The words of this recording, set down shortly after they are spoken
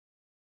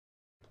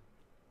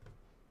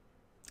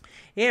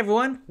Hey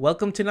everyone,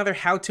 welcome to another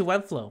How to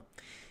Webflow.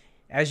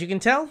 As you can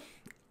tell,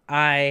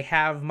 I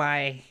have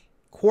my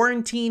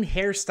quarantine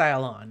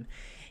hairstyle on,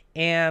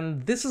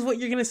 and this is what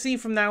you're gonna see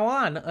from now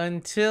on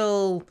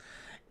until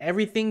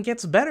everything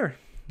gets better,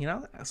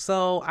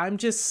 So I'm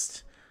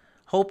just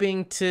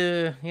hoping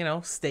to,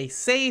 stay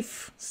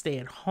safe, stay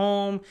at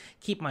home,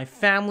 keep my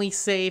family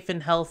safe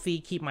and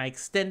healthy, keep my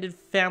extended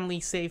family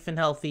safe and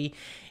healthy,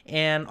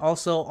 and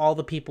also all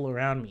the people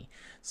around me.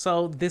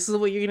 So this is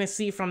what you're gonna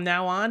see from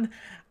now on.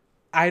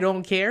 I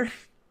don't care.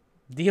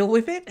 Deal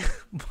with it.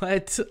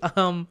 But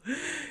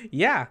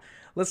yeah,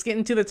 let's get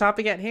into the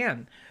topic at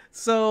hand.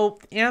 So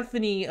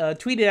Anthony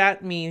tweeted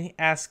at me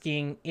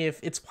asking if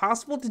it's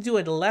possible to do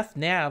a left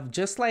nav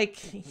just like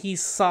he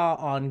saw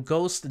on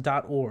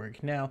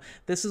ghost.org. Now,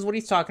 this is what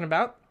he's talking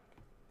about.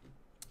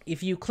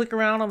 If you click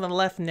around on the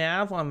left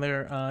nav on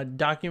their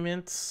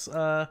documents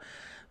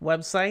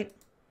website,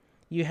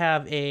 you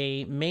have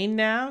a main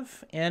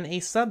nav and a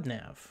sub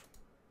nav.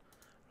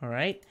 All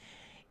right.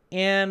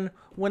 And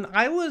when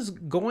I was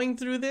going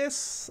through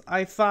this,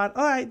 I thought,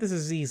 all right, this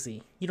is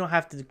easy. You don't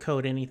have to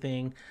code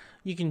anything.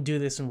 You can do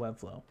this in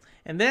Webflow.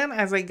 And then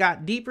as I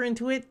got deeper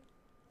into it,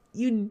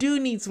 you do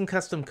need some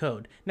custom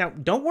code. Now,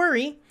 don't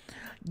worry.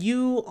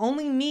 You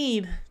only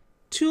need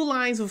 2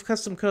 lines of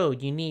custom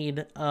code. You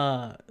need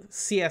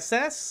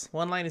CSS,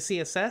 1 line of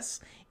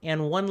CSS,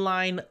 and 1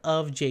 line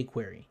of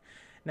jQuery.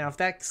 Now, if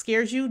that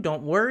scares you,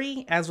 don't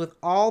worry. As with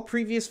all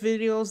previous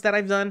videos that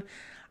I've done,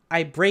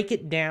 I break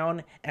it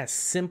down as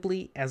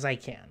simply as I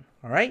can.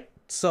 All right,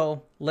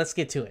 so let's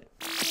get to it.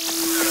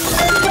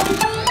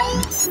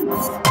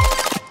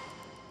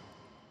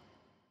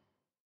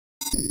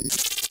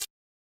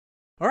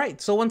 All right,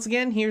 so once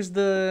again, here's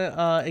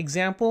the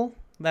example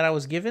that I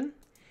was given.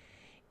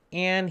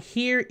 And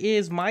here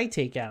is my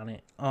take on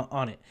it.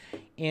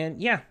 And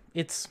yeah,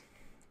 it's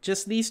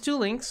just these 2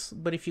 links.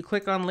 But if you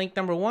click on link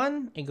number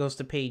 1, it goes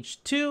to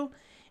page 2.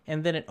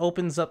 And then it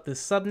opens up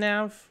this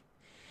subnav.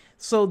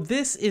 So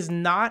this is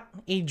not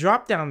a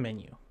drop-down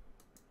menu,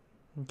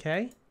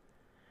 okay?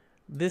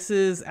 This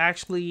is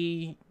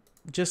actually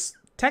just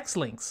text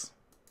links,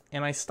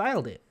 and I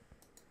styled it,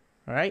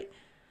 all right?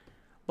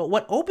 But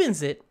what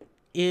opens it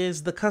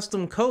is the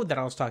custom code that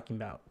I was talking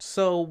about.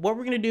 So what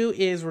we're gonna do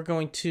is we're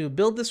going to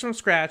build this from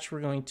scratch. We're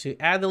going to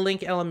add the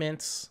link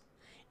elements,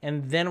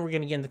 and then we're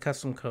gonna get into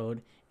custom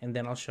code, and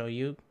then I'll show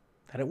you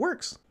that it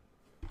works.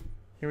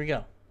 Here we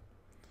go.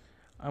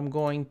 I'm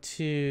going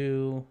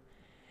to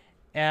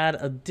add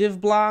a div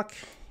block,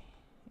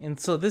 and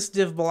so this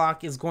div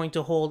block is going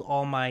to hold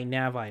all my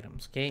nav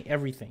items, okay,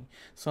 everything.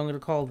 So I'm going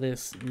to call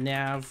this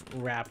nav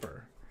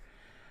wrapper.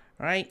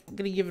 All right, I'm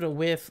going to give it a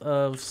width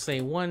of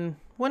say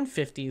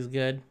 150 is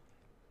good,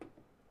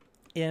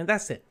 and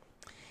that's it.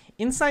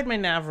 Inside my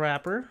nav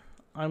wrapper,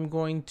 I'm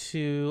going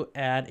to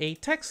add a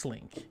text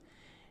link,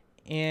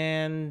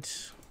 and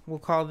we'll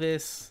call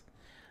this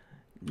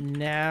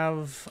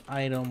nav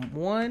item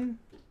 1.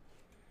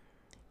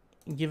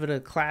 Give it a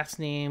class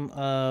name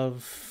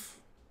of,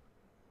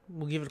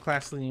 we'll give it a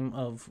class name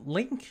of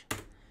link.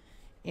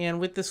 And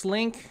with this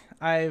link,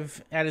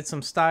 I've added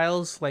some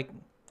styles, like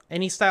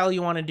any style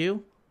you want to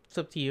do. It's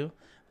up to you.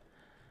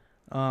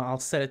 I'll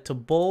set it to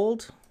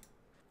bold,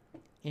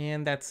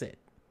 and that's it.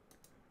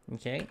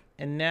 Okay,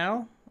 and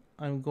now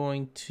I'm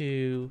going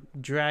to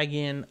drag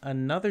in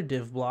another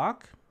div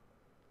block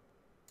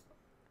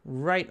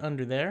right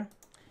under there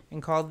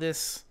and call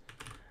this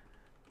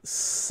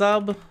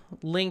sub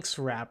links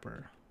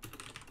wrapper.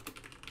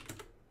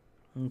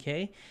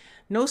 Okay,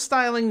 no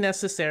styling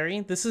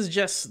necessary. This is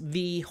just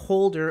the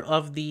holder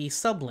of the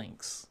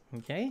sublinks.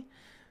 Okay,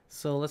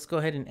 so let's go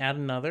ahead and add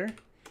another,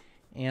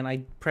 and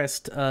I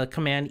pressed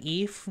Command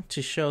E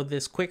to show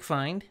this quick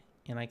find,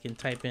 and I can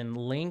type in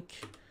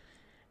link,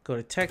 go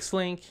to text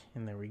link,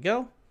 and there we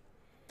go.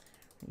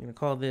 I'm gonna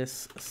call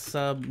this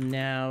sub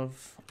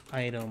nav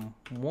item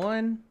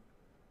 1.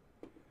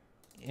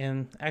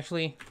 And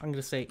actually, I'm going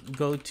to say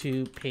go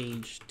to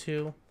page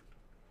 2.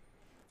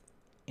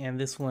 And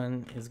this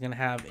one is going to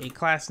have a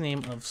class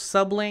name of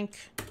sublink.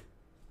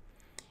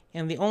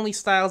 And the only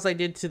styles I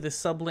did to the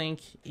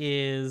sublink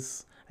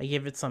is I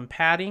gave it some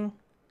padding.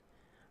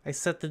 I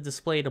set the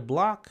display to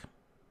block.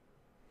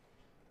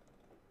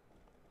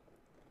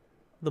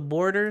 The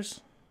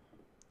borders,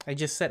 I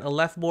just set a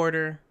left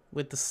border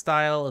with the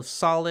style of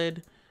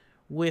solid,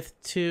 width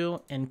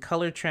 2, and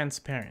color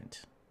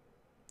transparent.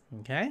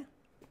 Okay?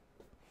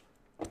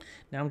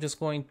 Now I'm just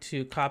going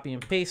to copy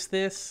and paste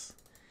this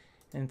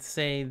and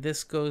say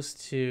this goes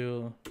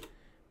to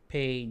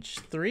page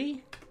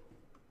 3.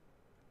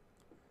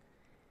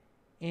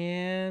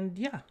 And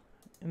yeah,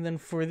 and then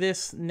for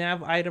this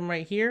nav item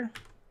right here,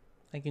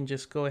 I can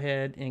just go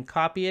ahead and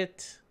copy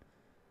it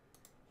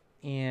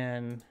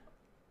and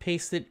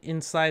paste it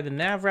inside the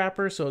nav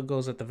wrapper so it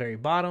goes at the very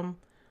bottom.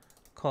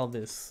 Call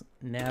this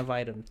nav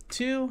item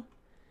 2.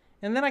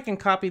 And then I can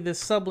copy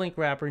this sublink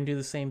wrapper and do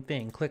the same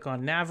thing. Click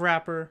on nav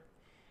wrapper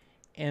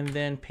and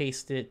then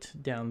paste it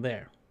down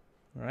there.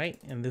 All right,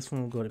 and this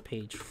one will go to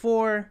page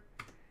 4,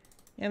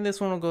 and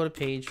this one will go to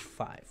page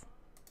 5.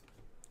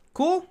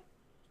 Cool?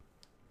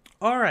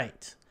 All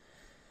right.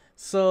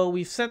 So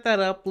we've set that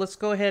up. Let's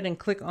go ahead and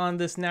click on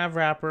this nav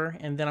wrapper,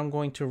 and then I'm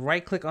going to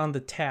right click on the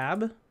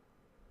tab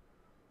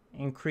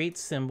and create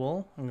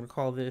symbol. I'm going to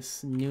call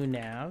this new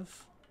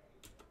nav.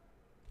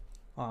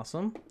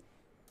 Awesome.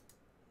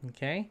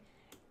 Okay.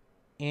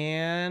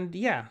 And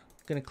yeah,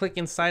 going to click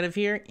inside of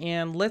here,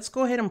 and let's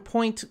go ahead and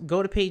point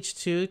go to page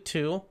 2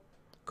 to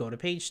go to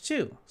page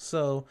 2.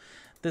 So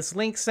this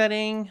link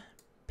setting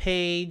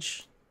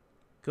page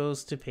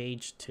goes to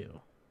page 2.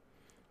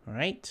 All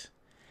right.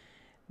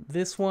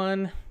 This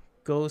one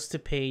goes to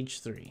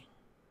page 3.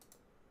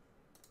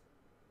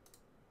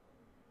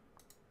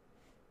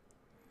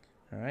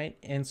 All right.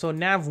 And so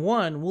nav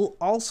 1 will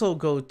also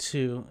go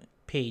to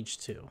page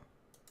 2.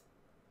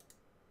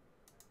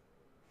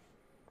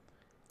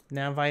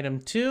 Nav item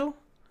 2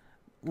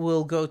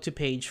 will go to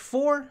page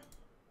 4.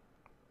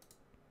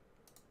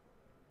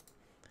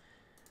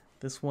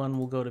 This one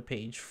will go to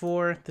page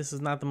 4. This is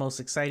not the most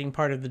exciting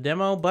part of the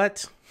demo,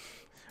 but,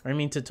 or I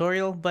mean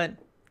tutorial, but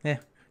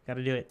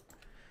gotta do it.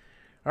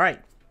 All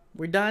right,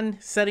 we're done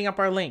setting up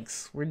our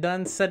links. We're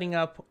done setting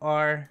up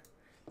our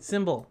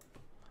symbol.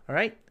 All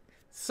right,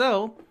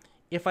 so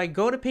if I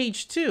go to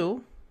page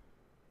 2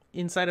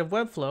 inside of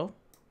Webflow,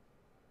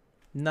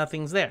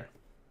 nothing's there.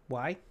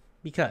 Why?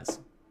 Because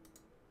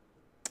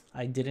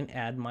I didn't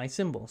add my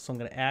symbol. So I'm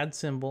going to add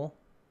symbol,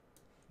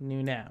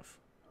 new nav.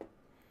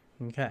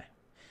 Okay.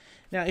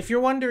 Now, if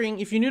you're wondering,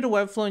 if you're new to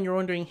Webflow and you're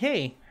wondering,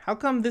 hey, how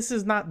come this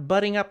is not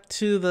butting up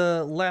to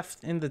the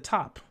left in the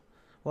top?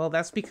 Well,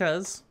 that's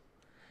because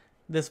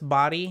this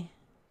body,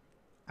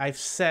 I've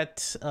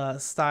set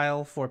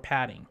style for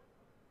padding.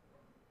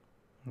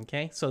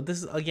 Okay, so this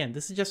is, again,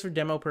 this is just for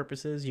demo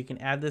purposes. You can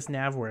add this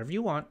nav wherever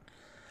you want,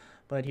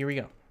 but here we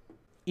go.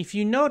 If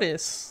you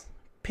notice,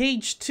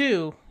 page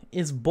 2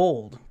 is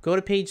bold. Go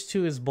to page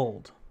 2 is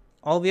bold.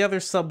 All the other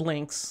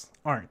sublinks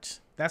aren't.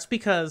 That's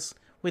because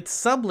with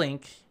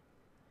sublink,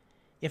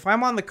 if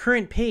I'm on the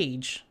current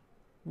page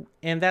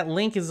and that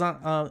link is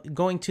on,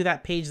 going to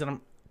that page that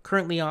I'm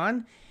currently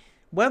on,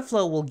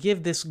 Webflow will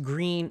give this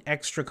green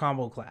extra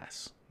combo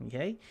class,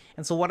 okay?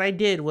 And so what I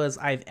did was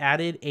I've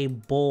added a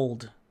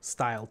bold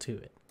style to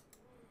it,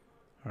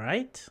 all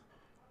right?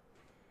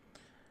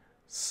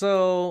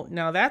 So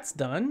now that's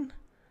done.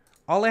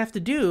 All I have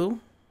to do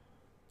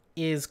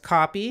is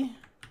copy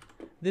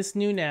this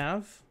new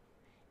nav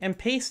and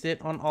paste it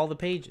on all the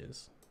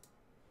pages.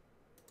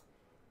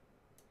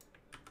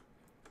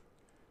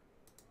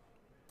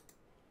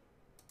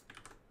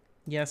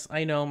 Yes,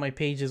 I know my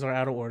pages are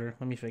out of order.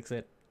 Let me fix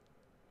it.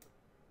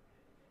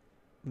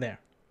 There.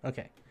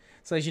 Okay.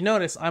 So as you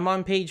notice, I'm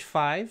on page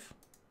 5,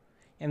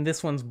 and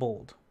this one's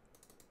bold.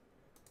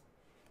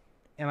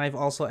 And I've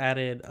also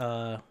added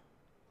a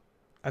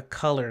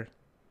color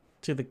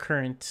to the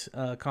current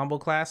combo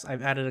class.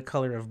 I've added a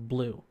color of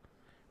blue.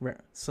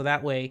 So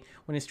that way,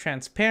 when it's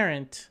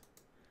transparent,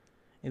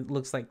 it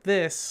looks like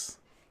this,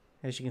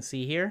 as you can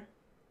see here.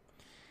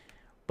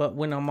 But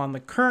when I'm on the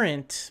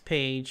current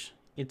page,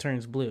 it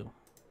turns blue.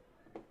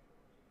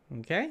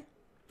 Okay?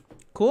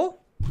 Cool?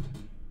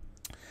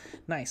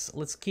 Nice.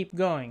 Let's keep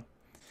going.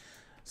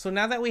 So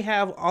now that we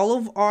have all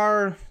of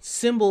our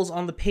symbols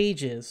on the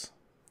pages,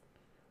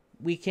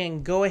 we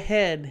can go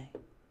ahead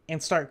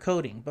and start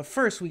coding. But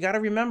first, we got to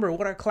remember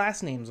what our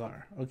class names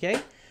are,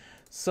 okay?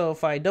 So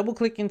if I double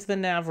click into the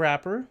nav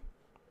wrapper,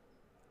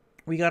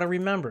 we got to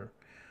remember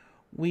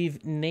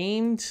we've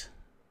named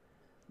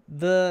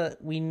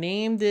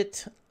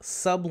it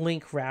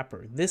sublink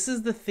wrapper. This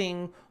is the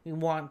thing we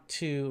want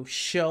to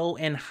show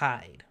and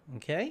hide,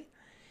 okay?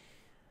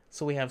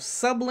 So we have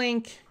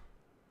sublink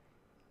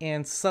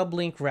and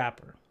sublink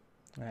wrapper.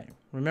 All right,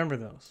 remember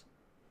those.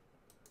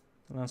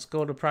 Let's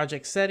go to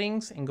project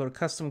settings and go to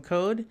custom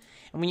code.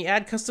 And when you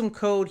add custom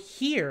code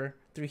here,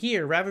 through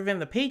here, rather than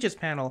the pages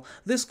panel,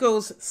 this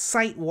goes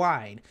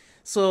site-wide.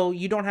 So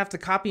you don't have to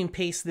copy and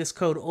paste this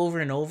code over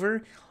and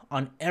over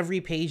on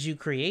every page you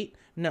create.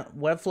 No,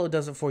 Webflow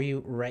does it for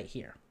you right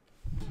here.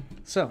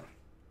 So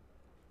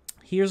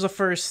here's the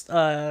first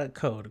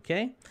code,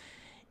 okay?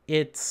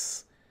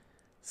 It's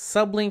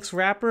sublinks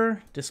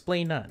wrapper,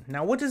 display none.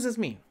 Now, what does this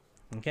mean?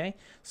 Okay,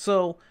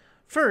 so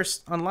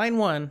first on line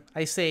 1,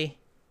 I say,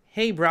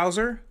 hey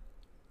browser,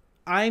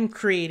 I'm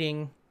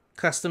creating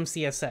custom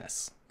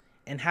CSS.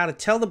 And how to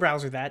tell the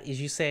browser that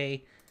is you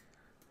say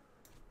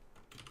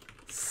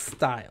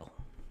style,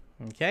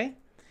 okay?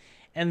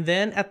 And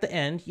then at the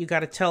end, you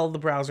got to tell the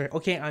browser,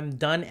 okay, I'm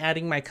done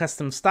adding my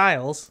custom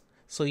styles.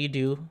 So you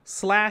do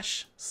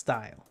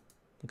 /style,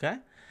 okay?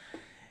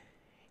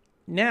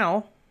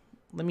 Now,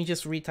 let me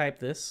just retype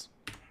this.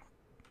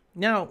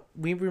 Now,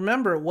 we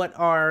remember what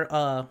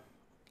our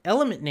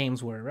element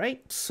names were,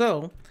 right?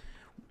 So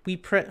we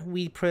put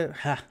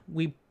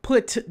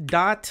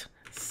dot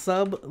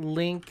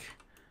sublink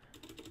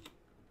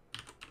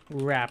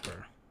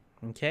wrapper,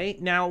 okay?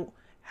 Now,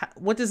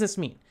 what does this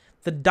mean?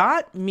 The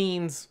dot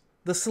means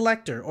the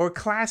selector or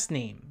class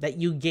name that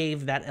you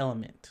gave that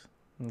element,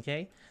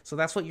 okay? So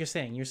that's what you're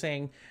saying. You're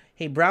saying,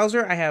 hey,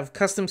 browser, I have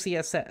custom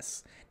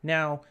CSS.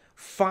 Now,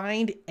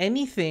 find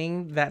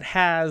anything that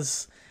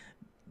has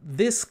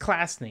this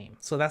class name.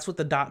 So that's what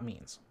the dot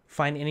means.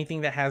 Find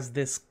anything that has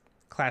this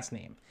class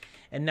name.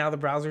 And now the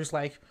browser's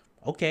like,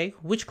 okay,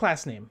 which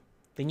class name?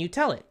 Then you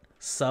tell it,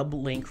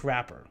 sublink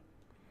wrapper.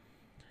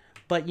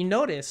 But you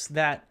notice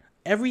that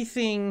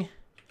everything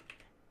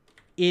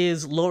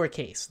is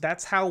lowercase.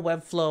 That's how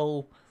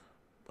Webflow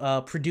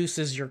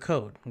produces your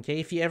code. Okay,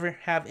 if you ever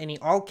have any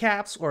all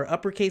caps or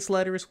uppercase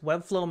letters,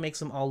 Webflow makes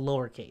them all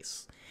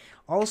lowercase.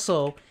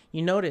 Also,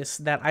 you notice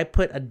that I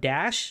put a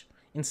dash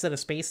instead of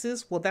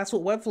spaces. Well, that's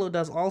what Webflow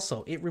does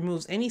also. It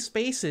removes any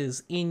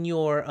spaces in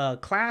your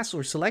class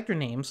or selector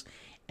names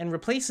and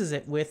replaces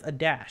it with a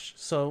dash.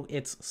 So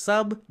it's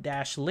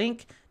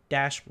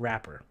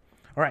sub-link-wrapper.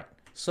 All right,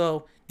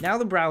 so now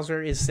the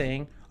browser is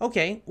saying,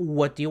 okay,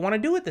 what do you want to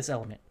do with this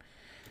element?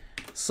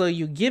 So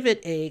you give it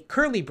a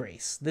curly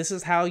brace. This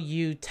is how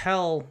you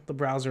tell the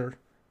browser,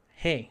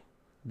 hey,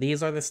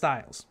 these are the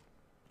styles.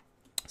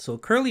 So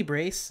curly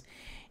brace,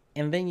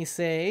 and then you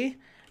say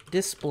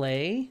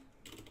display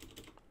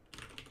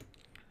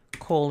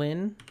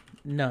colon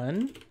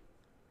none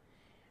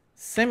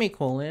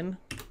semicolon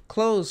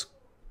close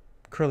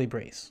curly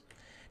brace.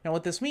 Now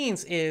what this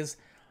means is,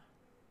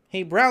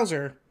 hey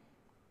browser,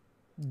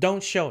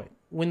 don't show it.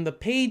 When the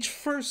page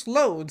first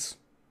loads,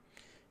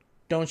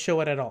 don't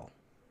show it at all.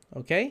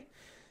 Okay?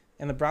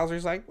 And the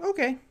browser's like,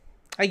 okay,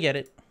 I get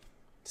it.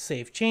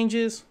 Save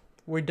changes.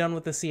 We're done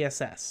with the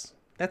CSS.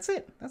 That's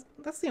it.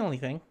 That's the only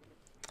thing.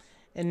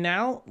 And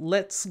now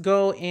let's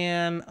go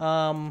and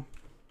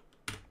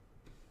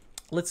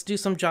let's do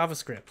some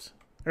JavaScript,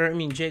 or I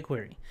mean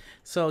jQuery.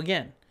 So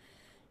again,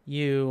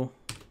 you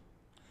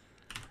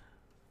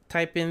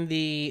type in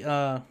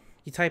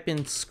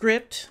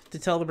script to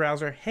tell the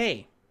browser,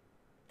 hey,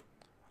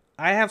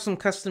 I have some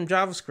custom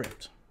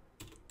JavaScript.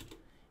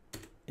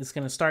 It's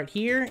going to start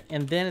here,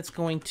 and then it's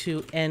going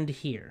to end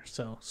here.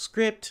 So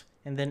script,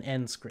 and then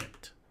end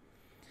script.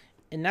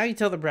 And now you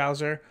tell the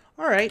browser,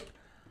 all right,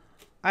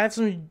 I have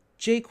some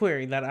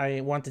jQuery that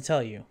I want to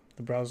tell you.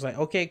 The browser's like,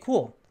 okay,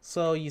 cool.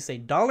 So you say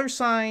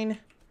 $,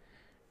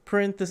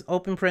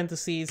 open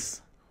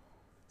parentheses,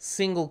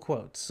 single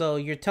quote. So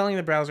you're telling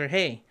the browser,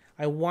 hey,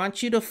 I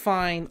want you to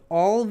find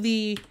all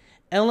the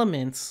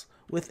elements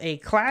with a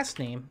class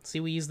name. See,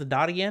 we use the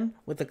dot again,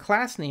 with a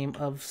class name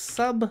of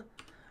sublink.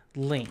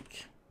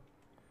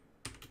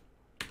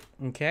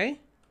 Okay?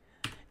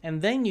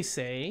 And then you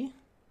say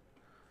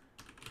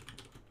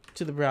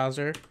to the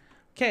browser,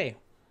 okay,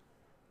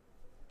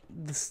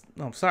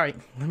 sorry,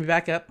 let me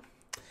back up.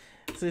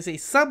 So they say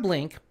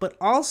sublink, but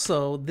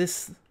also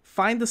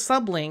find the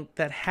sublink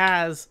that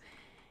has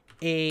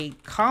a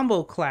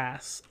combo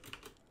class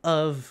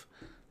of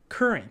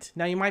current.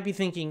 Now you might be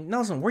thinking,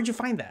 Nelson, where'd you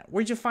find that?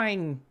 Where'd you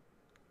find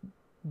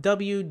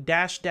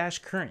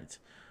w-current?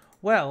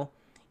 Well,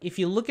 if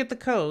you look at the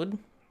code,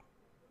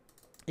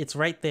 it's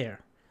right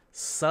there.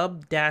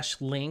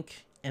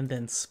 Sub-link and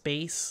then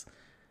space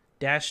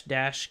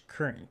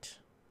 --current.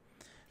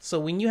 So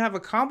when you have a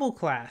combo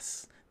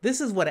class, this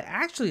is what it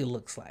actually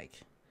looks like.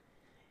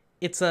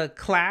 It's a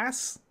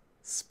class,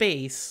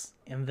 space,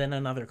 and then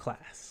another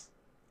class.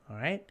 All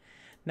right.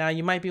 Now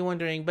you might be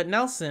wondering, but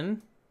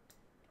Nelson,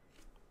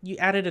 you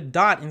added a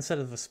dot instead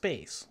of a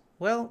space.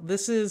 Well,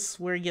 this is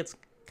where it gets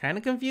kind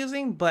of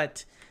confusing,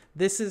 but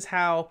this is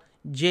how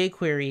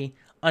jQuery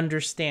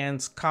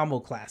understands combo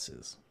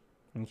classes.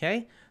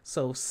 Okay,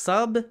 so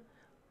sub-link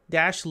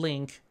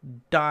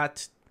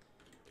dot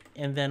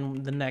and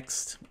then the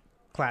next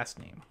class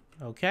name.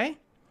 Okay,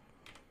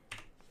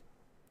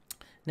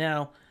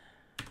 now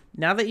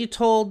that you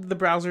told the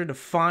browser to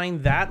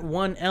find that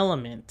one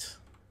element,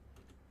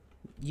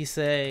 you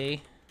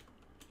say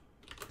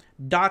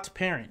dot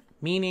parent,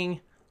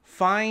 meaning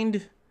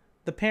find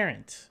the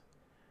parent.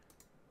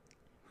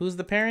 Who's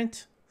the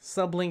parent?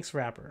 Sublinks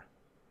wrapper.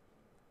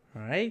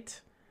 All right,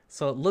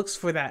 so it looks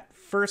for that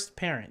first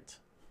parent.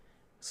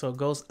 So it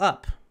goes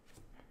up.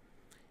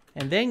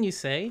 And then you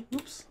say,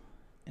 oops,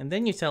 and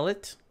then you tell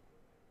it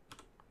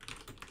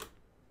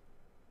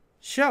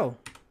show,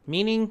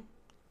 meaning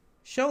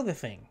show the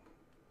thing.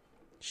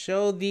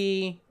 Show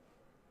the,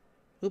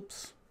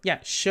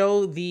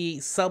 show the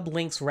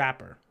sublinks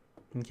wrapper.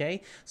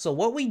 Okay, so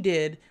what we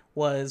did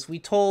was we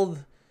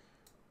told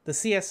the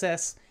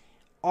CSS,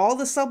 all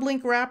the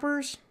sublink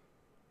wrappers,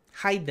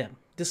 hide them,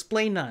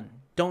 display none,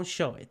 don't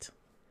show it.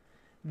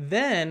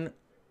 Then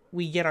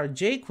we get our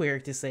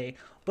jQuery to say,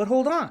 but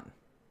hold on.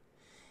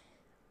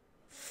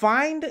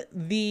 Find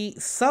the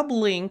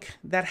sublink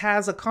that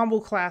has a combo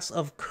class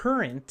of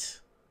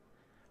current.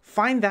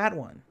 Find that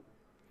one.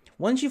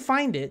 Once you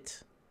find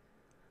it,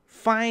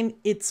 find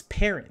its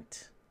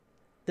parent.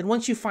 Then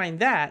once you find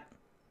that,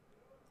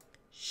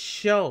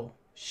 show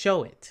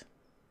it.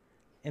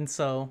 And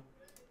so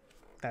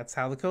that's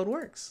how the code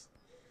works.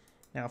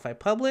 Now if I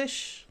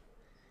publish,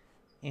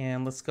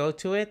 and let's go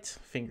to it,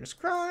 fingers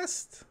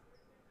crossed.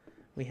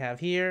 We have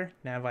here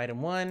nav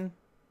item 1.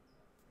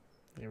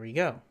 There we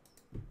go.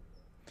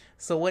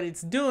 So what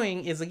it's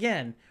doing is,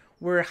 again,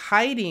 we're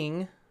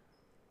hiding.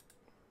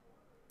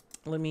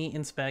 Let me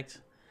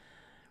inspect.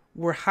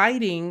 we're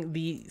hiding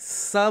the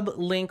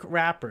sublink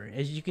wrapper.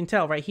 As you can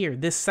tell right here,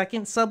 this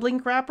second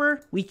sublink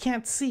wrapper, we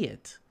can't see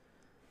it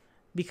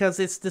because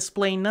it's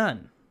display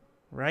none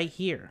right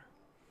here.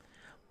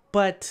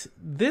 But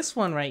this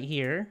one right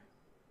here,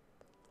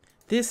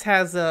 this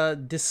has a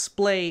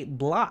display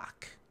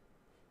block.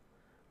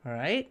 All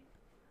right?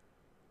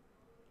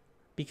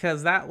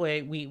 Because that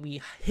way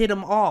we hit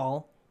them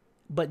all,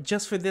 but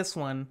just for this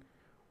one,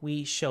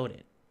 we showed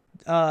it.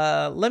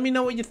 Let me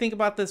know what you think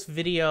about this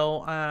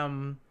video.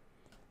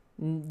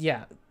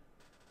 Yeah.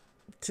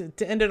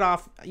 To end it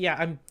off, yeah,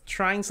 I'm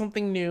trying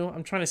something new.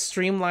 I'm trying to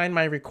streamline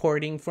my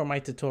recording for my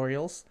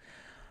tutorials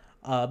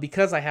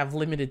because I have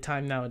limited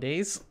time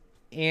nowadays.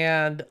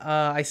 And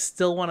I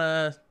still want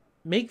to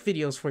make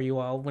videos for you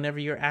all whenever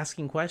you're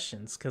asking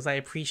questions because I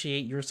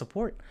appreciate your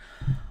support.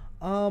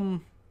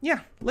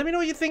 Yeah, let me know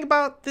what you think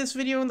about this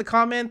video in the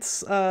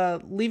comments.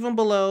 Leave them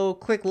below.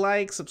 Click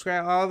like,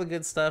 subscribe, all the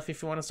good stuff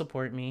if you want to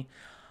support me.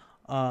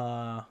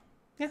 Yeah,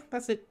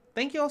 that's it.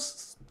 Thank you all.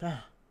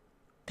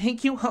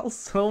 Thank you all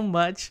so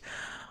much.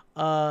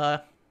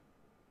 Wow,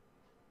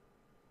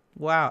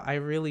 I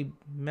really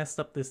messed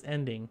up this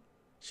ending.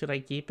 Should I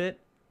keep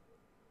it?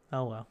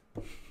 Oh well.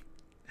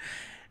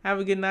 Have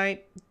a good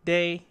night,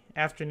 day,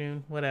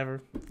 afternoon,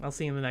 whatever. I'll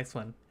see you in the next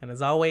one. And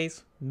as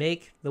always,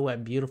 make the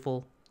web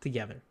beautiful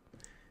together.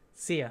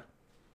 See ya.